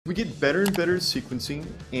We get better and better at sequencing,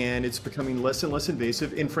 and it's becoming less and less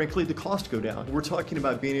invasive, and frankly, the cost go down. We're talking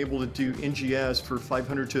about being able to do NGS for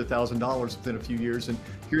 $500 to $1,000 within a few years, and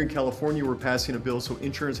here in California, we're passing a bill so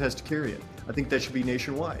insurance has to carry it. I think that should be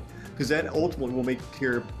nationwide, because that ultimately will make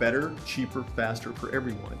care better, cheaper, faster for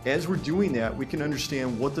everyone. As we're doing that, we can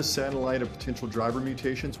understand what the satellite of potential driver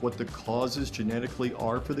mutations, what the causes genetically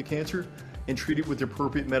are for the cancer, and treat it with the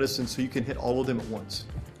appropriate medicine so you can hit all of them at once.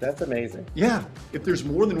 That's amazing. Yeah, if there's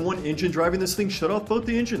more than one engine driving this thing, shut off both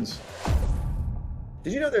the engines.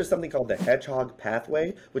 Did you know there's something called the hedgehog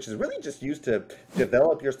pathway, which is really just used to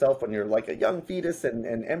develop yourself when you're like a young fetus and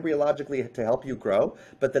embryologically to help you grow,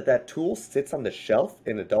 but that tool sits on the shelf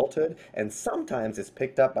in adulthood and sometimes is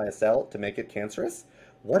picked up by a cell to make it cancerous?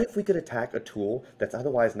 What if we could attack a tool that's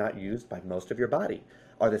otherwise not used by most of your body?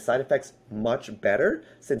 Are the side effects much better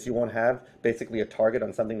since you won't have basically a target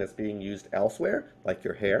on something that's being used elsewhere, like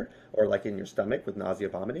your hair or like in your stomach with nausea,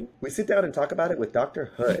 vomiting? We sit down and talk about it with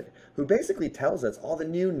Dr. Hood, who basically tells us all the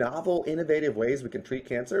new, novel, innovative ways we can treat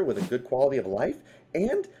cancer with a good quality of life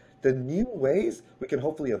and the new ways we can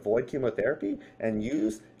hopefully avoid chemotherapy and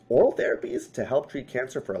use oral therapies to help treat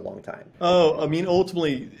cancer for a long time. Oh, I mean,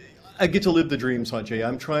 ultimately, I get to live the dream, Sanjay.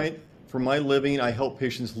 I'm trying. For my living, I help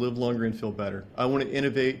patients live longer and feel better. I want to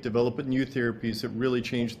innovate, develop new therapies that really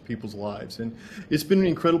change people's lives. And it's been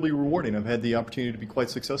incredibly rewarding. I've had the opportunity to be quite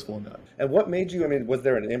successful in that. And what made you, I mean, was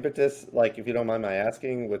there an impetus, like, if you don't mind my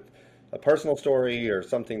asking, with a personal story or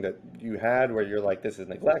something that you had where you're like, this is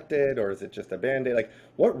neglected, or is it just a Band-Aid? Like,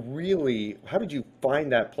 what really, how did you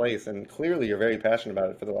find that place? And clearly you're very passionate about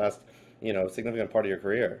it for the last significant part of your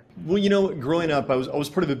career. Well, growing up, I was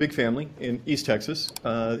part of a big family in East Texas.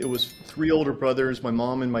 It was three older brothers, my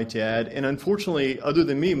mom and my dad. And unfortunately, other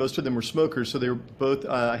than me, most of them were smokers. So they were both,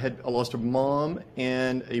 I lost a mom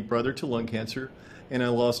and a brother to lung cancer. And I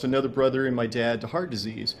lost another brother and my dad to heart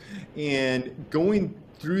disease. And going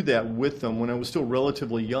through that with them when I was still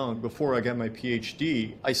relatively young, before I got my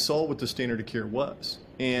PhD, I saw what the standard of care was.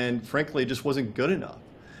 And frankly, it just wasn't good enough.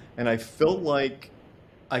 And I felt like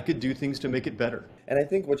I could do things to make it better. And I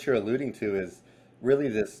think what you're alluding to is really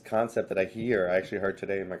this concept that I actually heard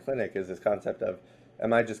today in my clinic, is this concept of,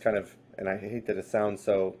 am I just kind of, and I hate that it sounds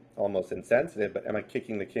so almost insensitive, but am I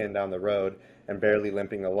kicking the can down the road and barely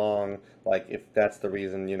limping along? Like, if that's the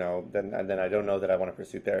reason, then I don't know that I want to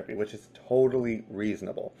pursue therapy, which is totally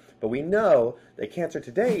reasonable. But we know that cancer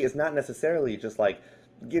today is not necessarily just like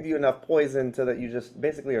give you enough poison so that you just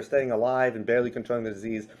basically are staying alive and barely controlling the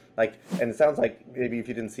disease. And it sounds like maybe if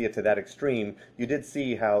you didn't see it to that extreme, you did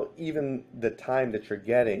see how even the time that you're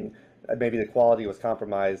getting, maybe the quality was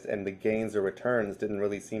compromised and the gains or returns didn't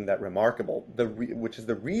really seem that remarkable, which is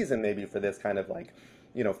the reason maybe for this kind of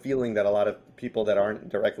feeling that a lot of people that aren't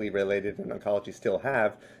directly related in oncology still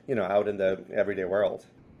have, out in the everyday world.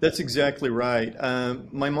 That's exactly right.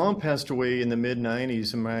 My mom passed away in the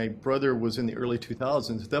mid-90s, and my brother was in the early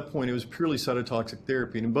 2000s. At that point, it was purely cytotoxic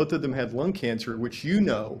therapy, and both of them had lung cancer, which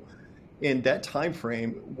in that time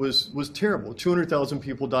frame was terrible. 200,000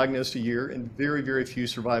 people diagnosed a year, and very, very few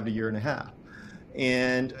survived a year and a half.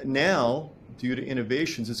 And now, due to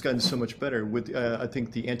innovations, it's gotten so much better. With I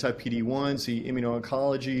think the anti-PD-1s, the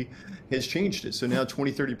immuno-oncology has changed it. So now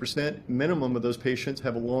 20-30% minimum of those patients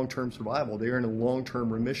have a long-term survival. They are in a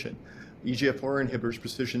long-term remission. EGFR inhibitors,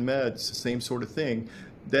 precision meds, the same sort of thing.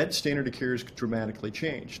 That standard of care has dramatically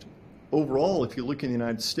changed. Overall, if you look in the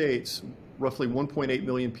United States, roughly 1.8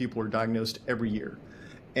 million people are diagnosed every year.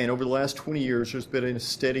 And over the last 20 years, there's been a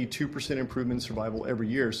steady 2% improvement in survival every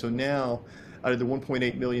year. So now, out of the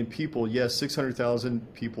 1.8 million people, yes,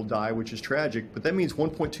 600,000 people die, which is tragic, but that means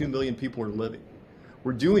 1.2 million people are living.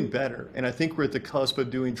 We're doing better, and I think we're at the cusp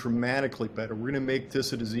of doing dramatically better. We're going to make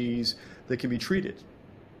this a disease that can be treated.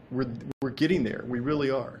 We're getting there. We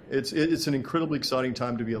really are. It's an incredibly exciting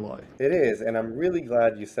time to be alive. It is, and I'm really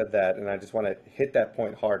glad you said that, and I just want to hit that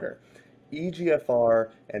point harder.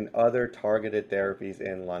 EGFR and other targeted therapies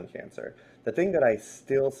in lung cancer. The thing that I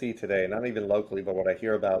still see today, not even locally, but what I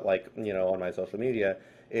hear about on my social media,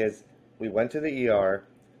 is we went to the ER,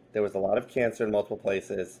 there was a lot of cancer in multiple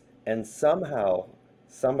places, and somehow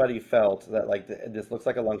somebody felt that this looks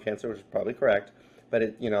like a lung cancer, which is probably correct, but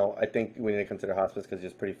I think we need to consider hospice because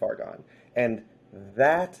it's pretty far gone. And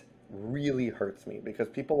that really hurts me because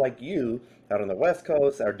people like you out on the West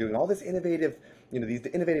Coast are doing all this innovative, these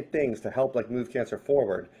innovative things to help move cancer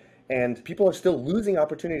forward. And people are still losing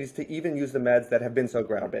opportunities to even use the meds that have been so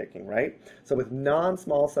groundbreaking, right? So with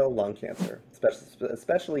non-small cell lung cancer,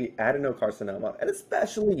 especially adenocarcinoma, and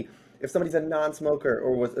especially if somebody's a non-smoker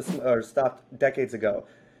or stopped decades ago,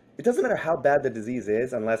 it doesn't matter how bad the disease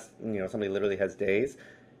is, unless somebody literally has days.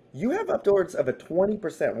 you have upwards of a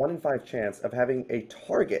 20%, 1 in 5 chance of having a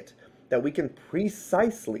target that we can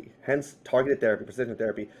precisely, hence targeted therapy, precision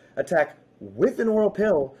therapy, attack with an oral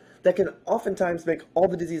pill that can oftentimes make all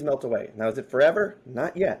the disease melt away. Now, is it forever?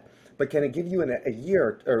 Not yet. But can it give you a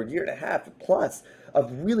year or a year and a half plus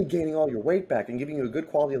of really gaining all your weight back and giving you a good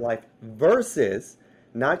quality of life versus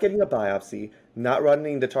not getting a biopsy, not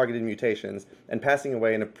running the targeted mutations, and passing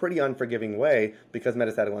away in a pretty unforgiving way because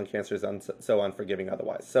metastatic lung cancer is so unforgiving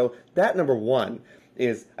otherwise. So that number one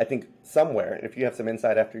is, I think, somewhere, if you have some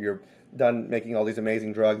insight after you're done making all these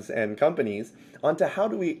amazing drugs and companies, onto how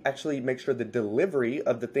do we actually make sure the delivery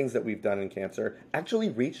of the things that we've done in cancer actually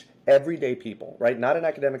reach everyday people, right? Not an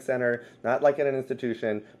academic center, not like at an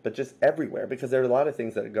institution, but just everywhere, because there are a lot of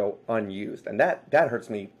things that go unused. And that hurts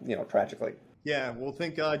me, tragically. Yeah, well,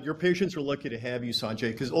 thank God your patients are lucky to have you,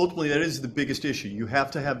 Sanjay, because ultimately that is the biggest issue. You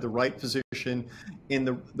have to have the right physician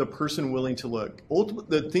and the person willing to look.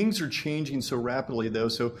 Ultimately, the things are changing so rapidly, though.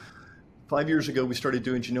 So 5 years ago, we started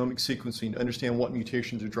doing genomic sequencing to understand what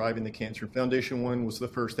mutations are driving the cancer. Foundation One was the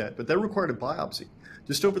first that, but that required a biopsy.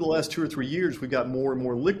 Just over the last 2 or 3 years, we got more and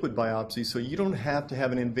more liquid biopsies, so you don't have to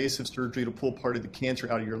have an invasive surgery to pull part of the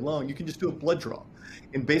cancer out of your lung. You can just do a blood draw.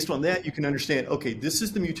 And based on that, you can understand, okay, this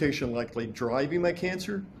is the mutation likely driving my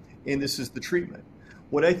cancer, and this is the treatment.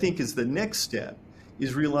 What I think is the next step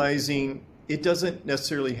is realizing it doesn't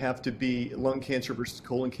necessarily have to be lung cancer versus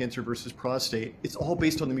colon cancer versus prostate. It's all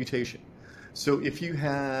based on the mutation. So if you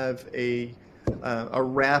have a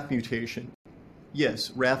RAF mutation,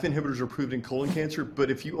 yes, RAF inhibitors are approved in colon cancer,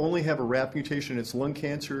 but if you only have a RAF mutation, it's lung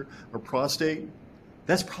cancer or prostate,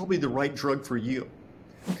 that's probably the right drug for you.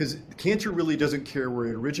 Because cancer really doesn't care where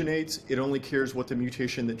it originates, it only cares what the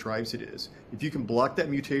mutation that drives it is. If you can block that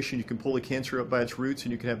mutation, you can pull the cancer up by its roots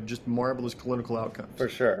and you can have just marvelous clinical outcomes. For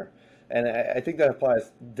sure. And I think that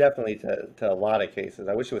applies definitely to a lot of cases.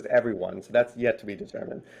 I wish it was everyone, so that's yet to be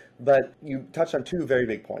determined. But you touched on two very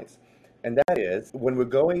big points. And that is, when we're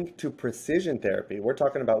going to precision therapy, we're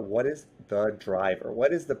talking about what is the driver?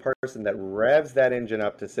 What is the person that revs that engine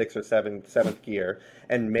up to sixth or seventh gear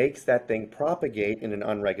and makes that thing propagate in an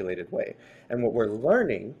unregulated way? And what we're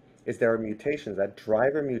learning is there are mutations, that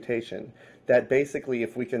driver mutation, that basically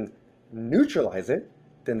if we can neutralize it,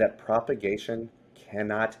 then that propagation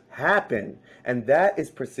cannot happen. And that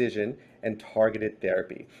is precision and targeted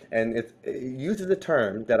therapy. And it uses a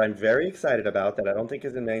term that I'm very excited about that I don't think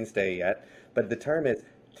is a mainstay yet, but the term is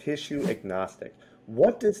tissue agnostic.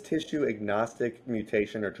 What does tissue agnostic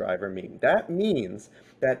mutation or driver mean? That means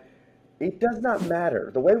that it does not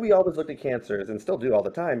matter. The way we always look at cancers, and still do all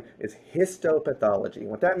the time, is histopathology.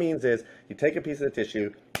 What that means is you take a piece of the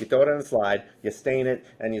tissue, you throw it on a slide, you stain it,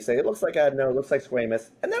 and you say, it looks like adeno, it looks like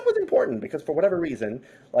squamous. And that was important because for whatever reason,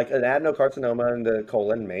 like an adenocarcinoma in the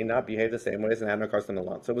colon may not behave the same way as an adenocarcinoma in the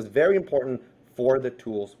lung. So it was very important for the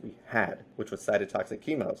tools we had, which was cytotoxic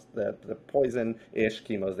chemos, the poison-ish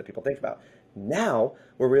chemos that people think about. Now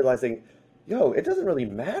we're realizing, it doesn't really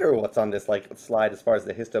matter what's on this slide as far as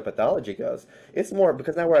the histopathology goes. It's more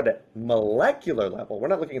because now we're at a molecular level. We're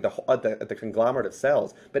not looking at the conglomerate of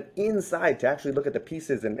cells, but inside to actually look at the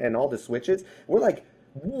pieces and all the switches. We're like,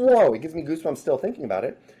 whoa! It gives me goosebumps still thinking about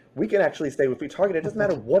it. We can actually say if we target it, it doesn't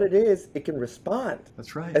matter what it is, it can respond.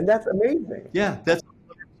 That's right. And that's amazing. Yeah, that's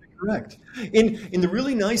correct. And the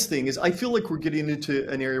really nice thing is I feel like we're getting into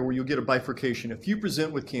an area where you'll get a bifurcation. If you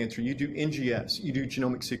present with cancer, you do NGS, you do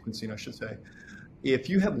genomic sequencing, I should say. If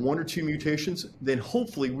you have one or two mutations, then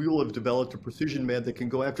hopefully we will have developed a precision med that can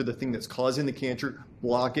go after the thing that's causing the cancer,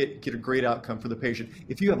 block it, get a great outcome for the patient.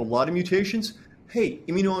 If you have a lot of mutations, hey,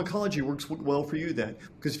 immuno-oncology works well for you then.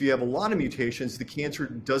 Because if you have a lot of mutations, the cancer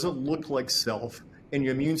doesn't look like self and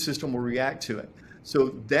your immune system will react to it. So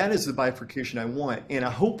that is the bifurcation I want. And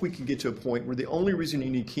I hope we can get to a point where the only reason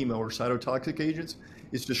you need chemo or cytotoxic agents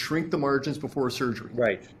is to shrink the margins before a surgery.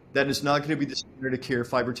 Right. That is not going to be the standard of care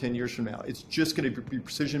 5 or 10 years from now. It's just going to be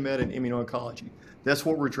precision med and immuno-oncology. That's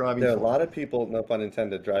what we're driving There are for. a lot of people, no pun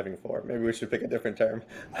intended, driving for. Maybe we should pick a different term.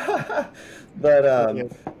 But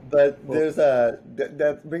there's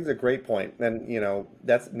that brings a great point. And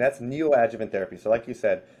that's neoadjuvant therapy. So like you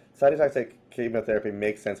said, cytotoxic chemotherapy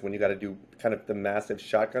makes sense when you got to do kind of the massive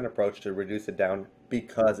shotgun approach to reduce it down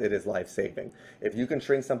because it is life-saving. If you can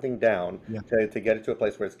shrink something down to get it to a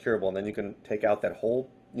place where it's curable, and then you can take out that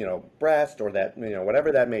whole, breast or that,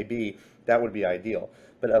 whatever that may be, that would be ideal.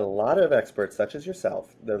 But a lot of experts, such as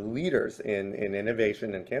yourself, the leaders in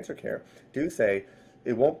innovation and cancer care, do say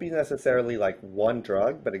it won't be necessarily like one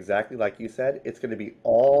drug, but exactly like you said, it's going to be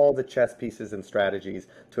all the chess pieces and strategies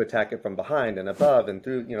to attack it from behind and above and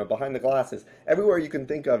through, behind the glasses, everywhere you can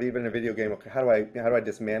think of, even in a video game. Okay, how do I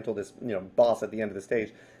dismantle this, boss at the end of the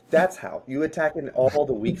stage? That's how you attack in all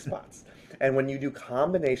the weak spots. And when you do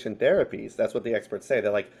combination therapies, that's what the experts say.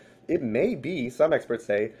 They're like, it may be, some experts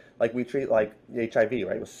say, like we treat like HIV,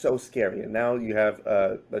 right? It was so scary. And now you have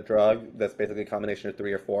a drug that's basically a combination of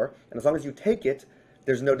three or four. And as long as you take it,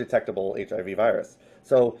 there's no detectable HIV virus.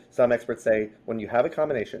 So some experts say when you have a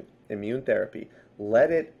combination, immune therapy,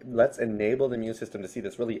 let's enable the immune system to see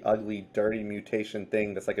this really ugly, dirty mutation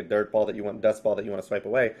thing that's like a dust ball that you want to swipe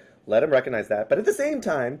away. Let them recognize that. But at the same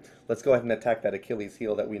time, let's go ahead and attack that Achilles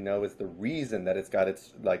heel that we know is the reason that it's got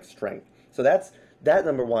its like strength. So that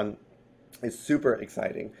number one is super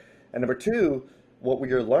exciting. And number two, what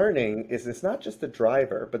we are learning is it's not just the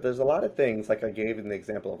driver, but there's a lot of things, like I gave in the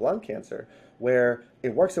example of lung cancer, where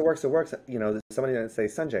it works, it works, it works. You know, there's somebody that say,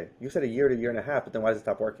 Sanjay, you said a year to a year and a half, but then why does it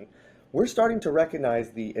stop working? We're starting to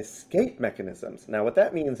recognize the escape mechanisms. Now, what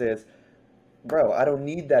that means is, bro, I don't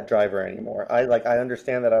need that driver anymore. I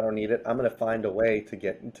understand that I don't need it. I'm going to find a way to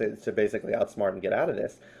get to basically outsmart and get out of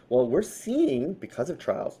this. Well, we're seeing, because of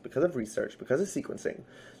trials, because of research, because of sequencing,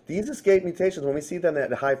 these escape mutations, when we see them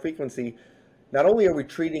at a high frequency, not only are we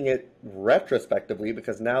treating it retrospectively,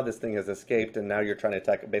 because now this thing has escaped and now you're trying to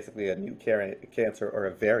attack basically a new cancer or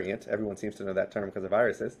a variant. Everyone seems to know that term because of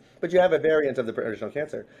viruses. But you have a variant of the original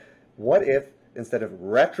cancer. What if instead of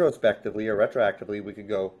retrospectively or retroactively, we could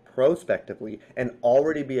go prospectively and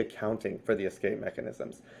already be accounting for the escape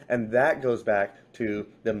mechanisms? And that goes back to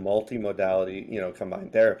the multimodality,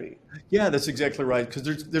 combined therapy. Yeah, that's exactly right.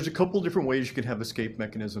 Because there's a couple different ways you can have escape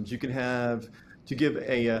mechanisms. You can have, to give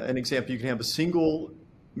an example, you can have a single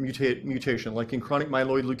mutation, like in chronic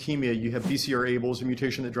myeloid leukemia, you have BCR-ABL is a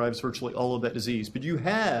mutation that drives virtually all of that disease. But you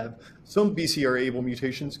have some BCR-ABL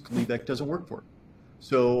mutations Gleevec doesn't work for.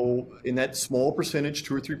 So in that small percentage,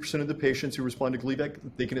 2 or 3% of the patients who respond to Gleevec,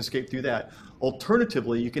 they can escape through that.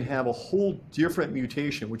 Alternatively, you can have a whole different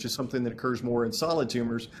mutation, which is something that occurs more in solid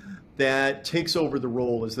tumors, that takes over the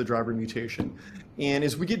role as the driver mutation. And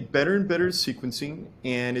as we get better and better at sequencing,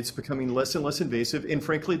 and it's becoming less and less invasive, and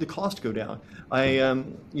frankly, the cost go down.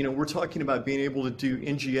 We're talking about being able to do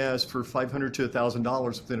NGS for $500 to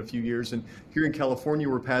 $1,000 within a few years. And here in California,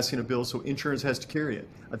 we're passing a bill, so insurance has to carry it.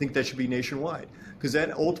 I think that should be nationwide, because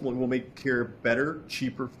that ultimately will make care better,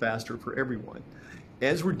 cheaper, faster for everyone.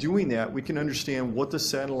 As we're doing that, we can understand what the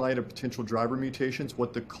satellite of potential driver mutations,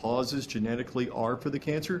 what the causes genetically are for the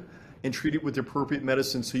cancer, and treat it with the appropriate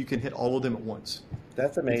medicine so you can hit all of them at once.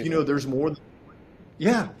 That's If you amazing. know there's more,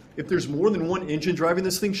 yeah, if there's more than one engine driving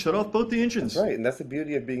this thing, shut off both the That's engines. right, and that's the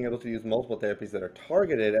beauty of being able to use multiple therapies that are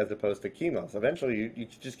targeted as opposed to chemo. So eventually, you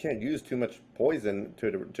just can't use too much poison to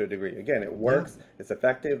a degree. Again, it Yeah. works, it's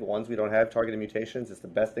effective. The ones we don't have targeted mutations, it's the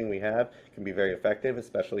best thing we have. It can be very effective,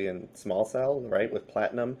 especially in small cell, right? With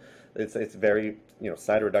platinum, it's very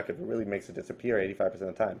cytoreductive. It really makes it disappear 85%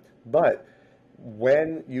 of the time. But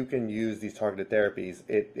when you can use these targeted therapies,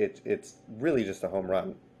 it's really just a home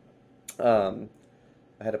run. Um,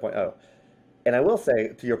 I had a point. Oh, and I will say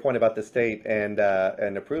to your point about the state and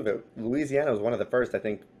approve it. Louisiana was one of the first, I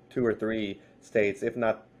think, two or three states, if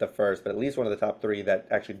not the first, but at least one of the top three that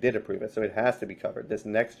actually did approve it. So it has to be covered. This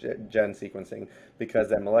next gen sequencing, because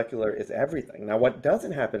that molecular is everything. Now, what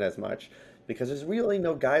doesn't happen as much, because there's really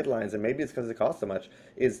no guidelines, and maybe it's because it costs so much,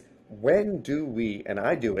 is when do we, and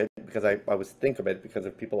I do it because I always think of it because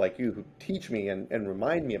of people like you who teach me and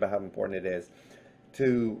remind me about how important it is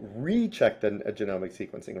to recheck the genomic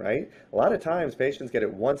sequencing, right? A lot of times patients get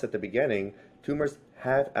it once at the beginning. Tumors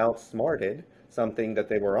have outsmarted something that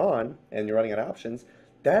they were on, and you're running out of options.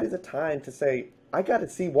 That is a time to say, I got to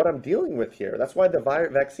see what I'm dealing with here. That's why the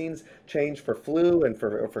vaccines change for flu and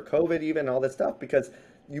for COVID, even all this stuff, because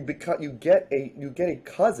you get a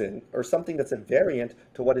cousin or something that's a variant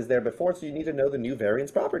to what is there before. So you need to know the new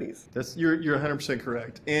variant's properties. You're 100%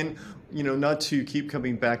 correct. And not to keep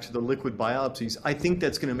coming back to the liquid biopsies, I think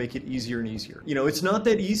that's going to make it easier and easier. It's not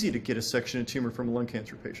that easy to get a section of tumor from a lung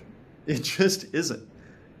cancer patient. It just isn't.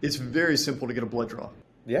 It's very simple to get a blood draw.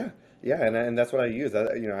 Yeah, yeah, and that's what I use.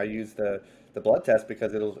 I use the blood test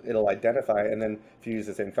because it'll identify, and then if you use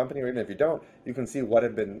the same company or even if you don't, you can see what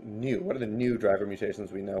have been new. What are the new driver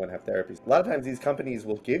mutations we know and have therapies. A lot of times these companies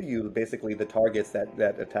will give you basically the targets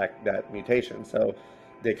that attack that mutation. So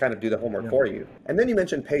they kind of do the homework Yeah. for you. And then you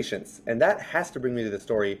mentioned patience, and that has to bring me to the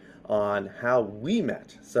story on how we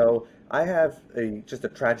met. So I have just a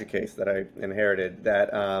tragic case that I inherited that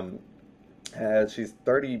she's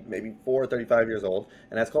 30, maybe 35 years old,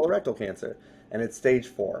 and has colorectal cancer. And it's stage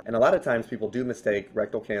 4. And a lot of times people do mistake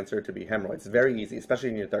rectal cancer to be hemorrhoids. It's very easy, especially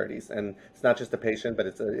in your 30s. And it's not just the patient, but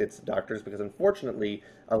it's doctors, because unfortunately,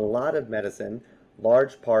 a lot of medicine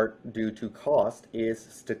large part due to cost, is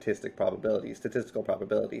statistical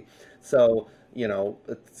probability. So,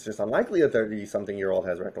 it's just unlikely a 30-something-year-old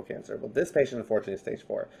has rectal cancer. But this patient, unfortunately, is stage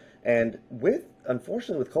 4. And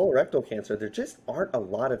unfortunately, with colorectal cancer, there just aren't a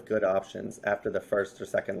lot of good options after the first or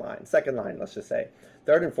second line. Second line, let's just say.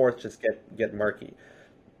 Third and fourth just get murky.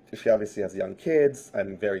 She obviously has young kids.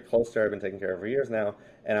 I'm very close to her. I've been taking care of her for years now.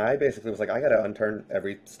 And I basically was like, I got to unturn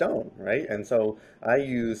every stone, right? And so I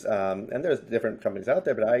use, and there's different companies out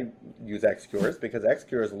there, but I use XCures because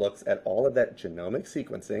XCures looks at all of that genomic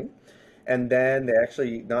sequencing. And then they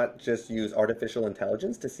actually not just use artificial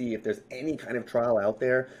intelligence to see if there's any kind of trial out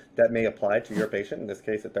there that may apply to your patient, in this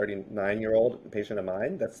case, a 39-year-old patient of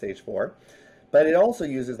mine, that's stage 4. But it also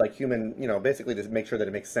uses like human, basically to make sure that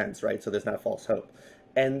it makes sense, right? So there's not false hope.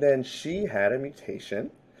 And then she had a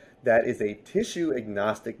mutation that is a tissue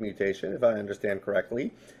agnostic mutation, if I understand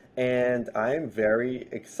correctly. And I'm very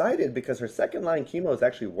excited because her second line chemo is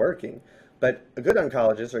actually working. But a good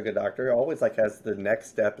oncologist or a good doctor always like has the next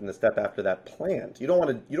step and the step after that planned. You don't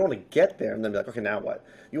want to get there and then be like, okay, now what?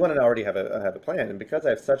 You want to already have a plan. And because I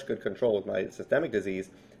have such good control with my systemic disease,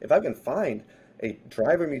 if I can find a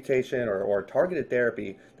driver mutation or targeted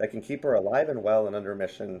therapy that can keep her alive and well and under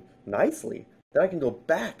remission nicely, then I can go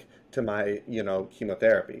back to my,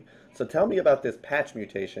 chemotherapy. So tell me about this patch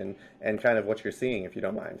mutation and kind of what you're seeing, if you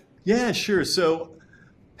don't mind. Yeah, sure. So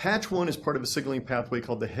patch 1 is part of a signaling pathway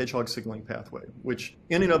called the hedgehog signaling pathway, which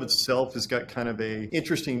in and of itself has got kind of a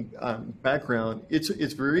interesting background. It's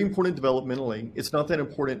very important developmentally. It's not that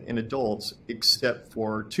important in adults except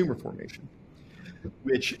for tumor formation,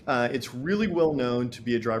 which it's really well known to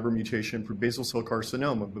be a driver mutation for basal cell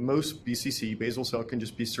carcinoma. But most BCC, basal cell, can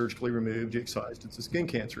just be surgically removed, excised. It's a skin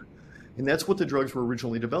cancer. And that's what the drugs were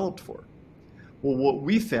originally developed for. Well, what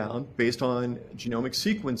we found, based on genomic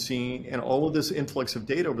sequencing and all of this influx of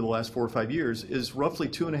data over the last 4 or 5 years, is roughly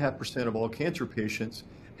 2.5% of all cancer patients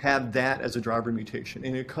have that as a driver mutation.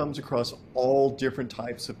 And it comes across all different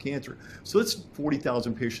types of cancer. So that's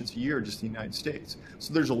 40,000 patients a year just in the United States.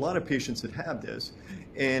 So there's a lot of patients that have this.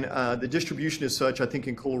 And the distribution is such, I think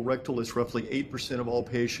in colorectal it's roughly 8% of all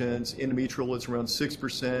patients. Endometrial is around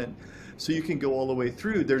 6%. So you can go all the way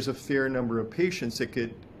through. There's a fair number of patients that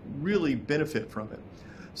could really benefit from it.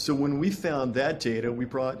 So when we found that data, we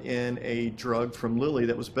brought in a drug from Lilly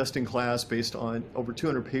that was best in class based on over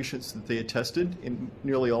 200 patients that they had tested in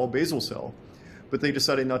nearly all basal cell, but they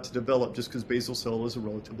decided not to develop just because basal cell is a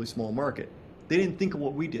relatively small market. They didn't think of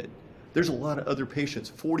what we did. There's a lot of other patients,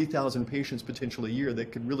 40,000 patients potentially a year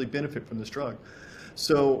that could really benefit from this drug.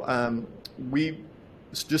 So we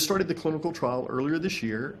just started the clinical trial earlier this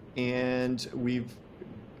year, and we've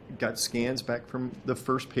got scans back from the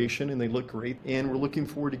first patient and they look great, and we're looking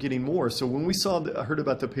forward to getting more. So when we heard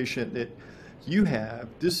about the patient that you have,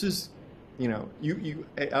 this is,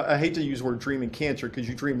 I hate to use the word dream in cancer because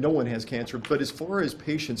you dream no one has cancer, but as far as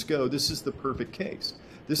patients go, this is the perfect case.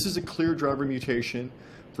 This is a clear driver mutation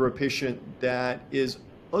for a patient that is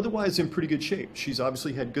otherwise in pretty good shape. She's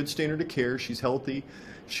obviously had good standard of care. She's healthy.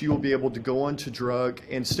 She will be able to go on to drug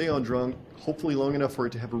and stay on drug, hopefully long enough for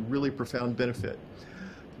it to have a really profound benefit.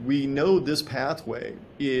 We know this pathway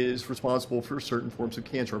is responsible for certain forms of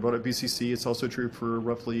cancer. About at BCC, it's also true for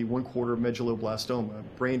roughly 1/4 of medulloblastoma,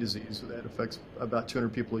 brain disease that affects about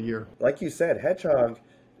 200 people a year. Like you said, hedgehog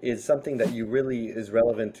is something that you really is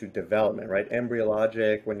relevant to development, right?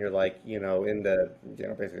 Embryologic, when you're like, in the,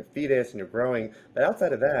 basically fetus and you're growing. But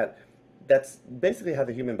outside of that, that's basically how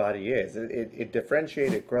the human body is. It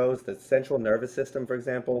differentiates, it grows. The central nervous system, for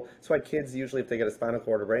example. That's why kids usually, if they get a spinal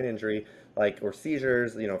cord or brain injury, or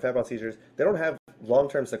seizures, febrile seizures, they don't have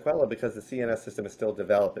long-term sequela because the CNS system is still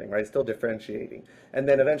developing, right? It's still differentiating. And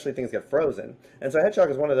then eventually things get frozen. And so hedgehog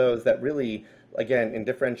is one of those that really, again, in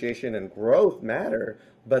differentiation and growth matter.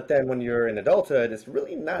 But then when you're in adulthood, it's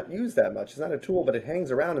really not used that much. It's not a tool, but it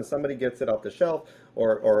hangs around and somebody gets it off the shelf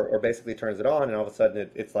or basically turns it on, and all of a sudden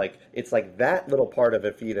it's like that little part of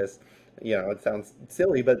a fetus. It sounds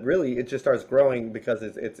silly, but really it just starts growing because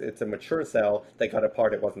it's a mature cell that got a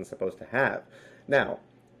part it wasn't supposed to have. Now,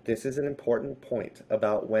 this is an important point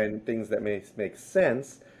about when things that make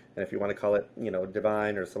sense, and if you want to call it,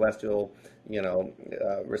 divine or celestial,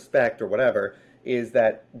 respect or whatever, is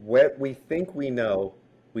that what we think we know,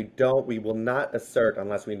 we will not assert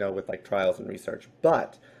unless we know with like trials and research.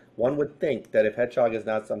 But one would think that if hedgehog is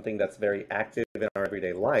not something that's very active in our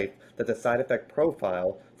everyday life, that the side effect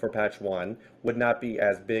profile for patch 1 would not be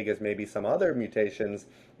as big as maybe some other mutations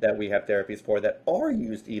that we have therapies for that are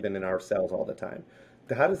used even in our cells all the time.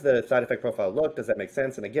 How does the side effect profile look? Does that make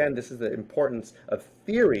sense? And again, this is the importance of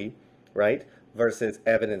theory, right? versus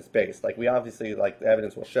evidence-based. Like we obviously like the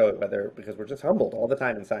evidence will show it whether because we're just humbled all the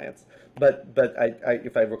time in science. But I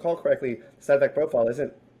if I recall correctly, side effect profile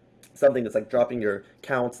isn't something that's like dropping your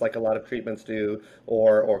counts like a lot of treatments do,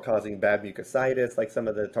 or causing bad mucositis like some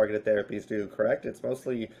of the targeted therapies do, correct? It's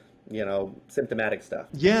mostly, symptomatic stuff.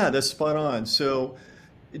 Yeah, that's spot on. So,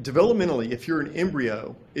 developmentally, if you're an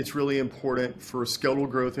embryo, it's really important for skeletal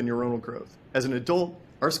growth and neuronal growth. As an adult,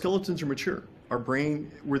 our skeletons are mature. Our brain,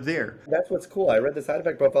 we're there. That's what's cool. I read the side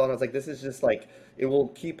effect profile and I was like, this is just like it will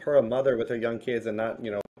keep her a mother with her young kids and not,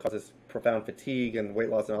 cause this profound fatigue and weight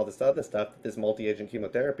loss and all this other stuff that this multi-agent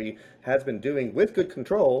chemotherapy has been doing with good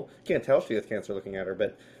control. Can't tell she has cancer looking at her,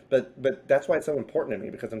 but that's why it's so important to me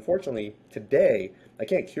because unfortunately today I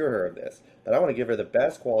can't cure her of this, but I want to give her the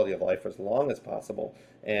best quality of life for as long as possible.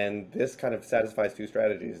 And this kind of satisfies two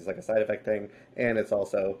strategies. It's like a side effect thing, and it's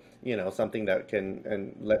also, something that can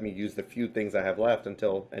and let me use the few things I have left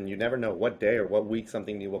until, and you never know what day or what week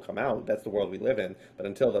something new will come out. That's the world we live in. But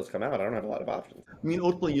until those come out, I don't have a lot of options. I mean,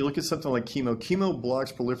 ultimately, you look at something like chemo. Chemo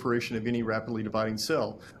blocks proliferation of any rapidly dividing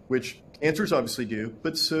cell, which cancers obviously do,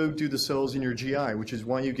 but so do the cells in your GI, which is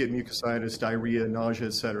why you get mucositis, diarrhea, nausea,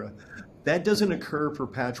 etc. That doesn't occur for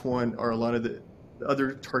patch one or a lot of the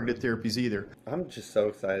other targeted therapies either. I'm just so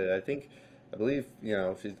excited. I believe,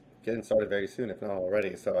 she's getting started very soon, if not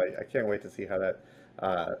already. So I can't wait to see how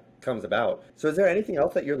that comes about. So is there anything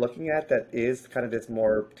else that you're looking at that is kind of this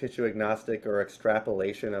more tissue agnostic or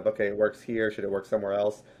extrapolation of, okay, it works here, should it work somewhere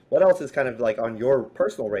else? What else is kind of like on your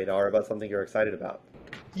personal radar about something you're excited about?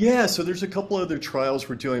 Yeah, so there's a couple other trials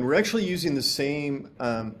we're doing. We're actually using the same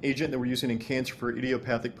agent that we're using in cancer for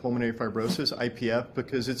idiopathic pulmonary fibrosis, IPF,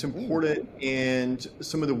 because it's important in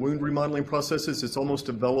some of the wound remodeling processes. It's almost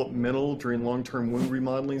developmental during long-term wound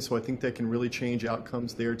remodeling, so I think that can really change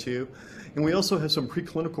outcomes there too. And we also have some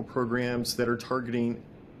preclinical programs that are targeting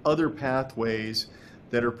other pathways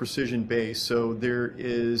that are precision-based. So there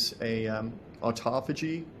is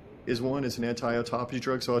autophagy is one, is an anti-autophagy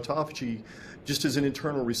drug. So autophagy just is an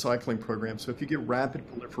internal recycling program. So if you get rapid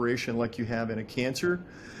proliferation like you have in a cancer,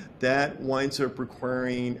 that winds up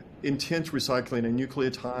requiring intense recycling of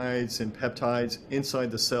nucleotides and peptides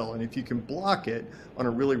inside the cell. And if you can block it on a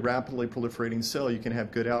really rapidly proliferating cell, you can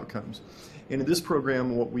have good outcomes. And in this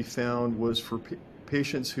program, what we found was for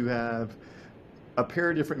patients who have a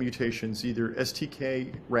pair of different mutations, either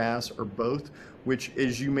STK, RAS, or both, which,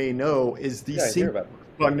 as you may know, is the Yeah, I hear single about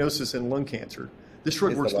it. prognosis in lung cancer. This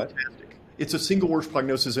drug Is the works what? fantastic. It's a single worst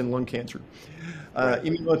prognosis in lung cancer. Right.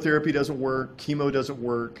 Immunotherapy doesn't work, chemo doesn't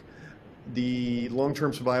work. The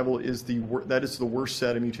long-term survival is that is the worst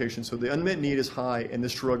set of mutations. So the unmet need is high, and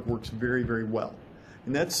this drug works very, very well.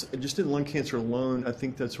 And that's just in lung cancer alone. I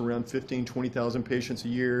think that's around 15, 20,000 patients a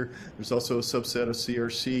year. There's also a subset of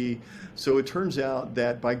CRC. So it turns out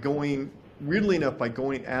that weirdly enough, by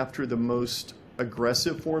going after the most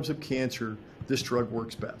aggressive forms of cancer, this drug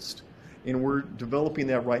works best. And we're developing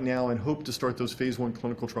that right now and hope to start those phase one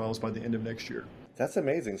clinical trials by the end of next year. That's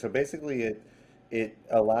amazing. So basically, it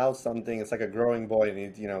allows something. It's like a growing boy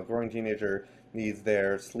needs, growing teenager needs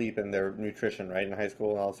their sleep and their nutrition, right? In high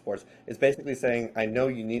school and all sports, it's basically saying, I know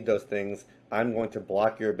you need those things. I'm going to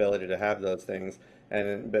block your ability to have those things,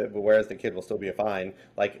 and but whereas the kid will still be fine.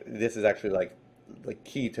 Like this is actually like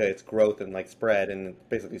key to its growth and like spread, and it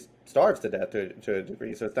basically starves to death to a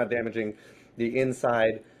degree. So it's not damaging the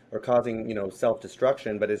inside or causing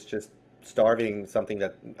self-destruction, but it's just starving something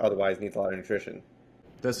that otherwise needs a lot of nutrition.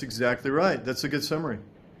 That's exactly right. That's a good summary.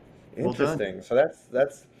 Well done. Interesting. So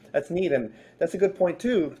that's neat, and that's a good point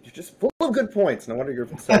too. You're just full of good points. No wonder you're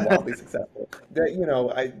so wildly successful.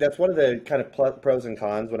 That's one of the kind of pros and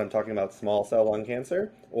cons when I'm talking about small cell lung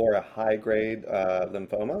cancer or a high grade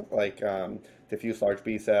lymphoma, like diffuse large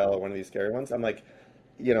B cell or one of these scary ones. I'm like,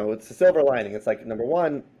 it's a silver lining. It's like number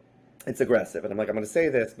one, it's aggressive, and I'm like, I'm going to say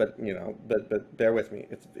this, but but bear with me.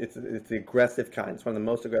 It's the aggressive kind. It's one of the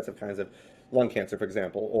most aggressive kinds of lung cancer, for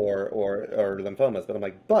example, or lymphomas. But I'm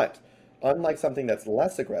like, but unlike something that's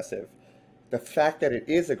less aggressive, the fact that it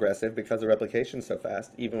is aggressive because the replication's so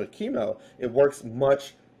fast, even with chemo, it works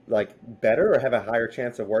much like better or have a higher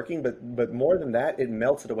chance of working. But more than that, it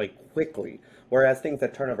melts it away quickly. Whereas things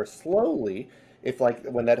that turn over slowly, if like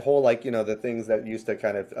when that whole the things that used to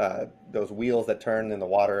kind of those wheels that turn in the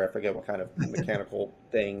water, I forget what kind of mechanical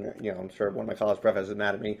thing, I'm sure one of my college professors is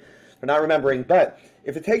mad at me for not remembering, but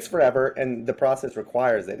if it takes forever and the process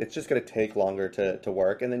requires it, it's just going to take longer to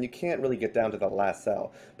work, and then you can't really get down to the last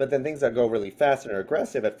cell. But then things that go really fast and are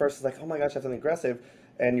aggressive, at first it's like, oh my gosh, that's something aggressive.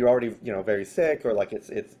 and you're already, very sick, or like it's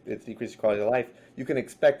decreased your quality of life, you can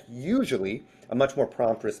expect usually a much more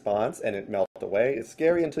prompt response and it melts away. It's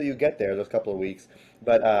scary until you get there, those couple of weeks,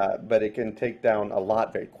 but it can take down a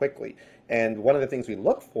lot very quickly. And one of the things we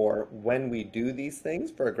look for when we do these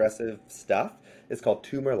things for aggressive stuff is called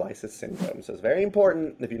tumor lysis syndrome. So it's very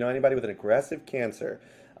important if you know anybody with an aggressive cancer.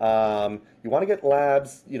 You want to get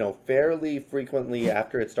labs, fairly frequently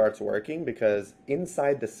after it starts working, because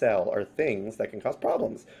inside the cell are things that can cause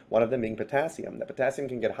problems. One of them being potassium. The potassium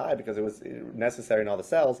can get high because it was necessary in all the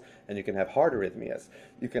cells, and you can have heart arrhythmias.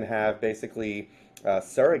 You can have basically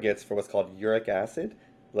surrogates for what's called uric acid,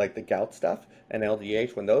 like the gout stuff, and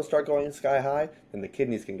LDH. When those start going sky high, then the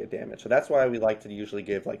kidneys can get damaged. So that's why we like to usually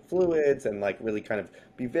give like fluids and like really kind of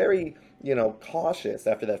be very, cautious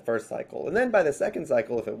after that first cycle. And then by the second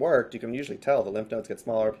cycle, if it worked, you can usually tell the lymph nodes get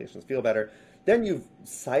smaller, patients feel better. Then you've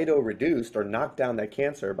cyto-reduced or knocked down that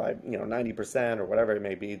cancer by, 90% or whatever it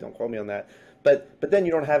may be. Don't quote me on that. But then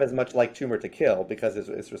you don't have as much like tumor to kill because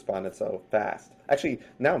it's responded so fast. Actually,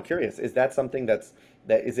 now I'm curious, is that something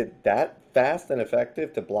is it that fast and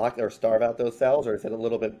effective to block or starve out those cells, or is it a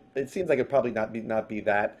little bit? It seems like it probably not be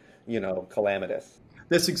that calamitous.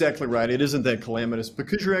 That's exactly right. It isn't that calamitous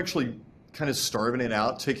because you're actually kind of starving it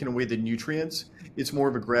out, taking away the nutrients. It's more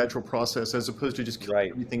of a gradual process as opposed to just killing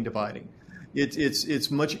Right. everything dividing.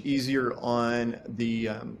 It's much easier on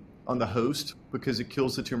the host because it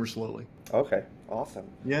kills the tumor slowly. Okay. Awesome.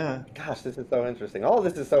 Yeah. Gosh, this is so interesting. All of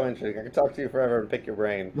this is so interesting. I could talk to you forever and pick your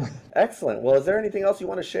brain. Excellent. Well, is there anything else you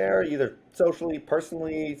want to share, either socially,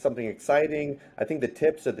 personally, something exciting? I think the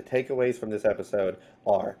tips or the takeaways from this episode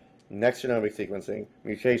are next genomic sequencing,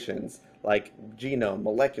 mutations, like genome,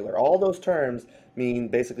 molecular, all those terms mean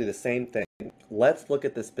basically the same thing. Let's look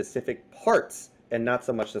at the specific parts and not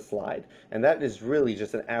so much the slide. And that is really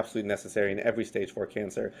just an absolute necessary in every stage 4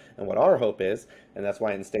 cancer. And what our hope is, and that's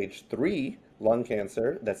why in stage 3 lung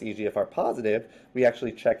cancer, that's EGFR positive, we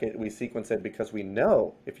actually check it, we sequence it, because we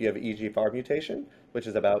know if you have EGFR mutation, which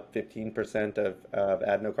is about 15% of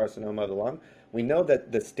adenocarcinoma of the lung, we know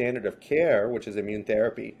that the standard of care, which is immune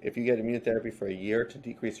therapy, if you get immune therapy for a year to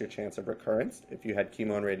decrease your chance of recurrence, if you had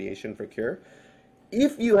chemo and radiation for cure,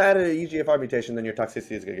 if you had an EGFR mutation, then your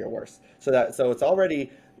toxicity is going to get worse. So it's already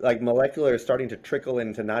like molecular is starting to trickle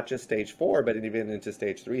into not just stage 4, but even into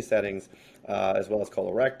stage 3 settings, as well as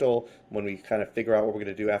colorectal. When we kind of figure out what we're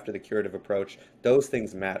going to do after the curative approach, those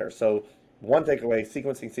things matter. So one takeaway: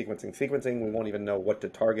 sequencing. We won't even know what to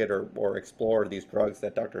target or explore these drugs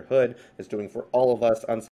that Dr. Hood is doing for all of us.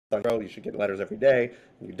 You should get letters every day.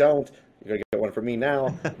 You don't. You're gonna get one from me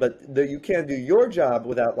now. But you can't do your job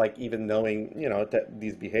without like even knowing,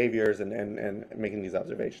 these behaviors and making these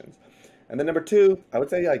observations. And then number 2, I would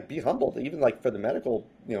say like be humbled. Even like for the medical,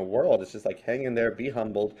 world, it's just like hang in there, be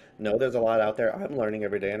humbled. Know there's a lot out there. I'm learning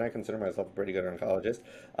every day, and I consider myself a pretty good oncologist.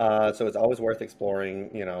 So it's always worth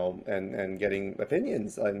exploring, and getting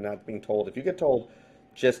opinions and not being told. If you get told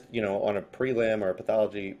just, on a prelim or a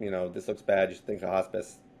pathology, this looks bad, you should think of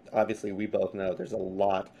hospice. Obviously, we both know there's a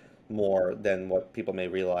lot more than what people may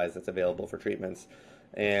realize that's available for treatments.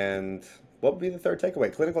 And what would be the third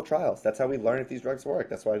takeaway? Clinical trials. That's how we learn if these drugs work.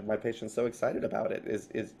 That's why my patient's so excited about it.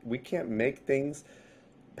 Is we can't make things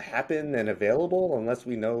happen and available unless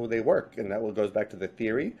we know they work. And that goes back to the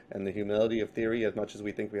theory and the humility of theory, as much as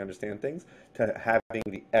we think we understand things, to having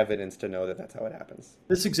the evidence to know that that's how it happens.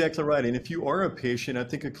 That's exactly right. And if you are a patient, I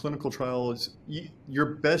think a clinical trial is your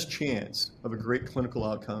best chance of a great clinical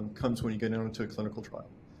outcome comes when you get into a clinical trial.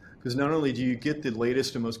 Because not only do you get the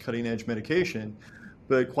latest and most cutting edge medication,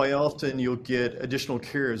 but quite often you'll get additional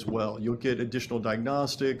care as well. You'll get additional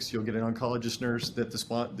diagnostics. You'll get an oncologist nurse that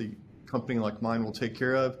the company like mine will take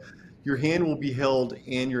care of. Your hand will be held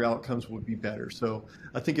and your outcomes will be better. So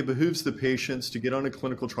I think it behooves the patients to get on a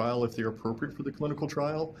clinical trial if they're appropriate for the clinical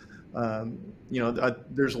trial.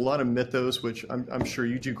 There's a lot of mythos, which I'm sure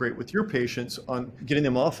you do great with your patients on getting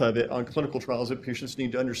them off of it on clinical trials that patients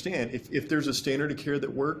need to understand. If there's a standard of care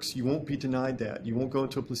that works, you won't be denied that. You won't go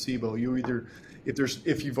into a placebo.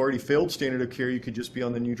 If you've already failed standard of care, you could just be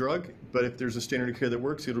on the new drug. But if there's a standard of care that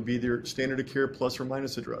works, it'll be either standard of care plus or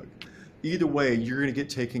minus a drug. Either way, you're going to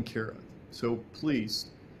get taken care of. So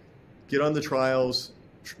please get on the trials,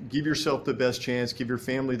 give yourself the best chance, give your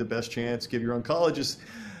family the best chance, give your oncologist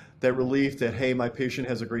that relief that, hey, my patient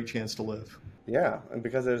has a great chance to live. Yeah, and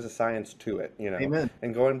because there's a science to it, Amen.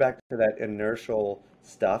 And going back to that inertial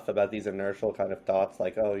stuff about these inertial kind of thoughts,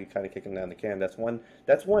 like, oh, you're kind of kicking down the can. That's one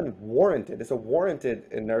warranted. It's a warranted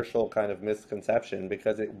inertial kind of misconception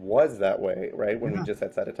because it was that way, right? When we Yeah. just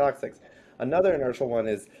had cytotoxics. Another inertial one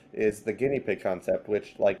is the guinea pig concept,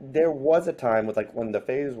 which like there was a time with like when the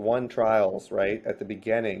phase one trials, right, at the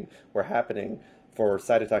beginning were happening for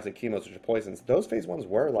cytotoxic chemos, which are poisons. Those phase ones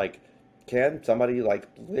were like, can somebody like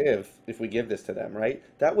live if we give this to them, right?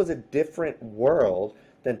 That was a different world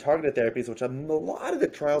than targeted therapies, which a lot of the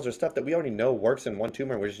trials are stuff that we already know works in one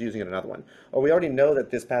tumor and we're just using it in another one. Or we already know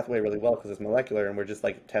that this pathway really well because it's molecular and we're just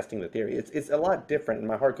like testing the theory. It's a lot different and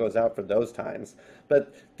my heart goes out for those times.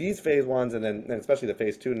 But these phase ones and especially the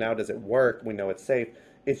phase two, now does it work? We know it's safe.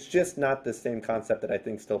 It's just not the same concept that I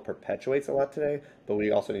think still perpetuates a lot today, but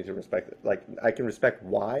we also need to respect it. Like, I can respect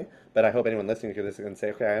why, but I hope anyone listening to this is going to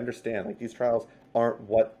say, okay, I understand. Like, these trials aren't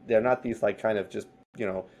they're not these, like, kind of just,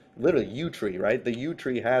 literally U tree, right? The U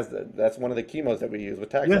tree that's one of the chemos that we use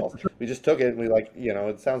with Yeah, Taxols. We just took it and we like,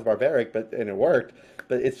 it sounds barbaric, and it worked,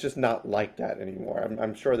 but it's just not like that anymore.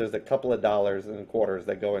 I'm sure there's a couple of dollars and quarters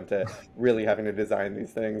that go into really having to design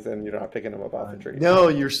these things, and you're not picking them up off the tree.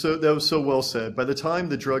 no, that was so well said. By the time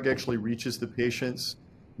the drug actually reaches the patients,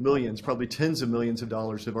 millions, probably tens of millions of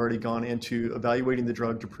dollars have already gone into evaluating the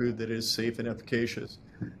drug to prove that it is safe and efficacious.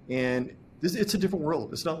 And it's a different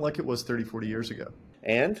world. It's not like it was 30, 40 years ago.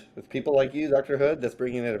 And with people like you, Dr. Hood, that's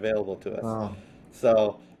bringing it available to us. Oh,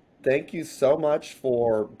 So thank you so much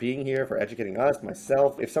for being here, for educating us,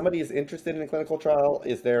 myself. If somebody is interested in a clinical trial,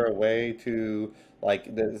 is there a way to, like,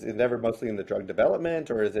 is it ever mostly in the drug development,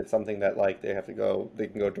 or is it something that, like, they can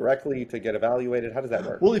go directly to get evaluated? How does that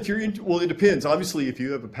work? well, well, it depends. Obviously, if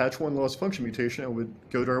you have a patch one loss function mutation, I would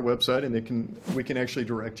go to our website and we can actually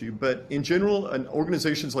direct you. But in general,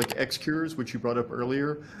 organizations like XCures, which you brought up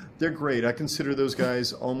earlier, they're great. I consider those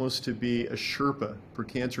guys almost to be a Sherpa for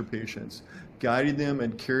cancer patients, guiding them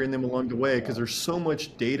and carrying them along the way because there's so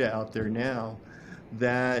much data out there now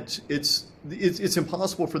that it's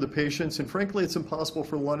impossible for the patients, and frankly, it's impossible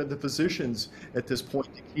for a lot of the physicians at this point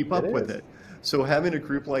to keep up It with is. it. So having a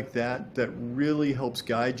group like that really helps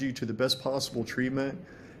guide you to the best possible treatment,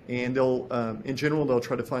 and in general, they'll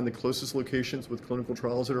try to find the closest locations with clinical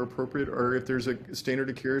trials that are appropriate, or if there's a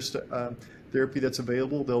standard of care therapy that's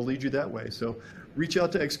available, they'll lead you that way. So reach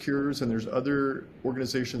out to XCures, and there's other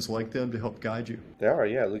organizations like them to help guide you. There are,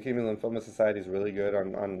 yeah. Leukemia Lymphoma Society is really good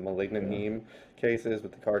on malignant heme cases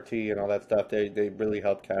with the CAR T and all that stuff. They really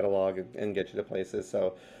help catalog and get you to places.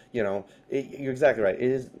 So, you're exactly right. It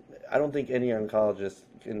is. I don't think any oncologist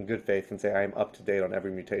in good faith can say I'm up to date on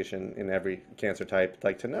every mutation in every cancer type.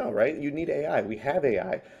 Like to know, right? You need AI. We have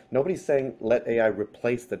AI. Nobody's saying let AI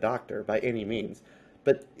replace the doctor by any means.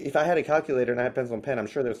 But if I had a calculator and I had pencil and pen, I'm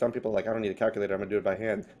sure there's some people like, I don't need a calculator, I'm gonna do it by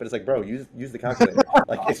hand. But it's like, bro, use the calculator.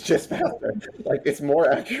 Like it's just faster. Like it's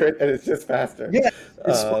more accurate and it's just faster. Yeah,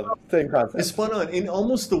 it's Same It's concept. spot on. And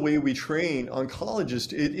almost the way we train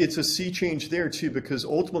oncologists, it's a sea change there too, because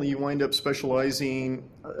ultimately you wind up specializing.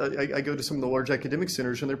 I go to some of the large academic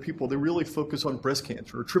centers, and there are people that really focus on breast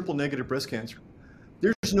cancer or triple negative breast cancer.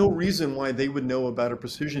 There's no reason why they would know about a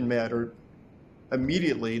precision med or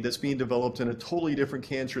immediately that's being developed in a totally different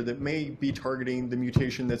cancer that may be targeting the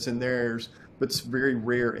mutation that's in theirs, but it's very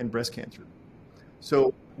rare in breast cancer.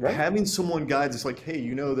 So Right. having someone guide us like, hey,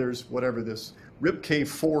 there's whatever this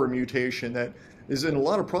RIPK4 mutation that is in a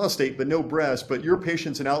lot of prostate but no breast, but your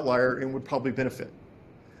patient's an outlier and would probably benefit.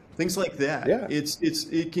 Things like that. Yeah.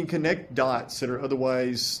 It can connect dots that are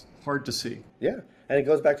otherwise hard to see. Yeah. And it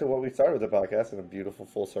goes back to what we started with the podcast in a beautiful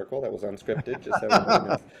full circle that was unscripted, just so everybody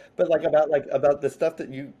knows. But about the stuff that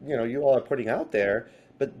you all are putting out there,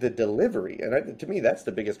 but the delivery, and to me that's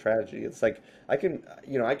the biggest tragedy. It's like I can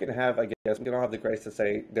have, I guess we can all have the grace to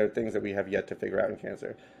say there are things that we have yet to figure out in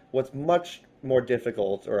cancer. What's much more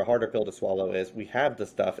difficult or a harder pill to swallow is we have the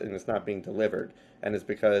stuff and it's not being delivered, and it's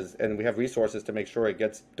because and we have resources to make sure it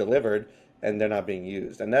gets delivered and they're not being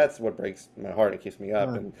used. And that's what breaks my heart and keeps me up.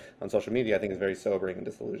 And on social media, I think is very sobering and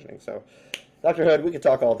disillusioning. So, Dr. Hood, we could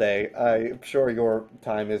talk all day. I'm sure your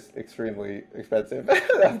time is extremely expensive.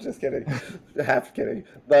 I'm just kidding, half kidding.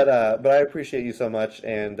 But I appreciate you so much,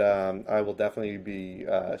 and I will definitely be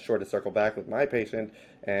sure to circle back with my patient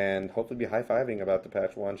and hopefully be high-fiving about the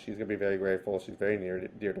patch one. She's going to be very grateful. She's very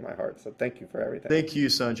dear to my heart. So thank you for everything. Thank you,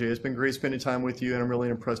 Sanjay. It's been great spending time with you, and I'm really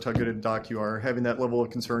impressed how good a doc you are. Having that level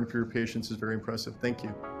of concern for your patients is very impressive. Thank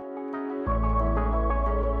you.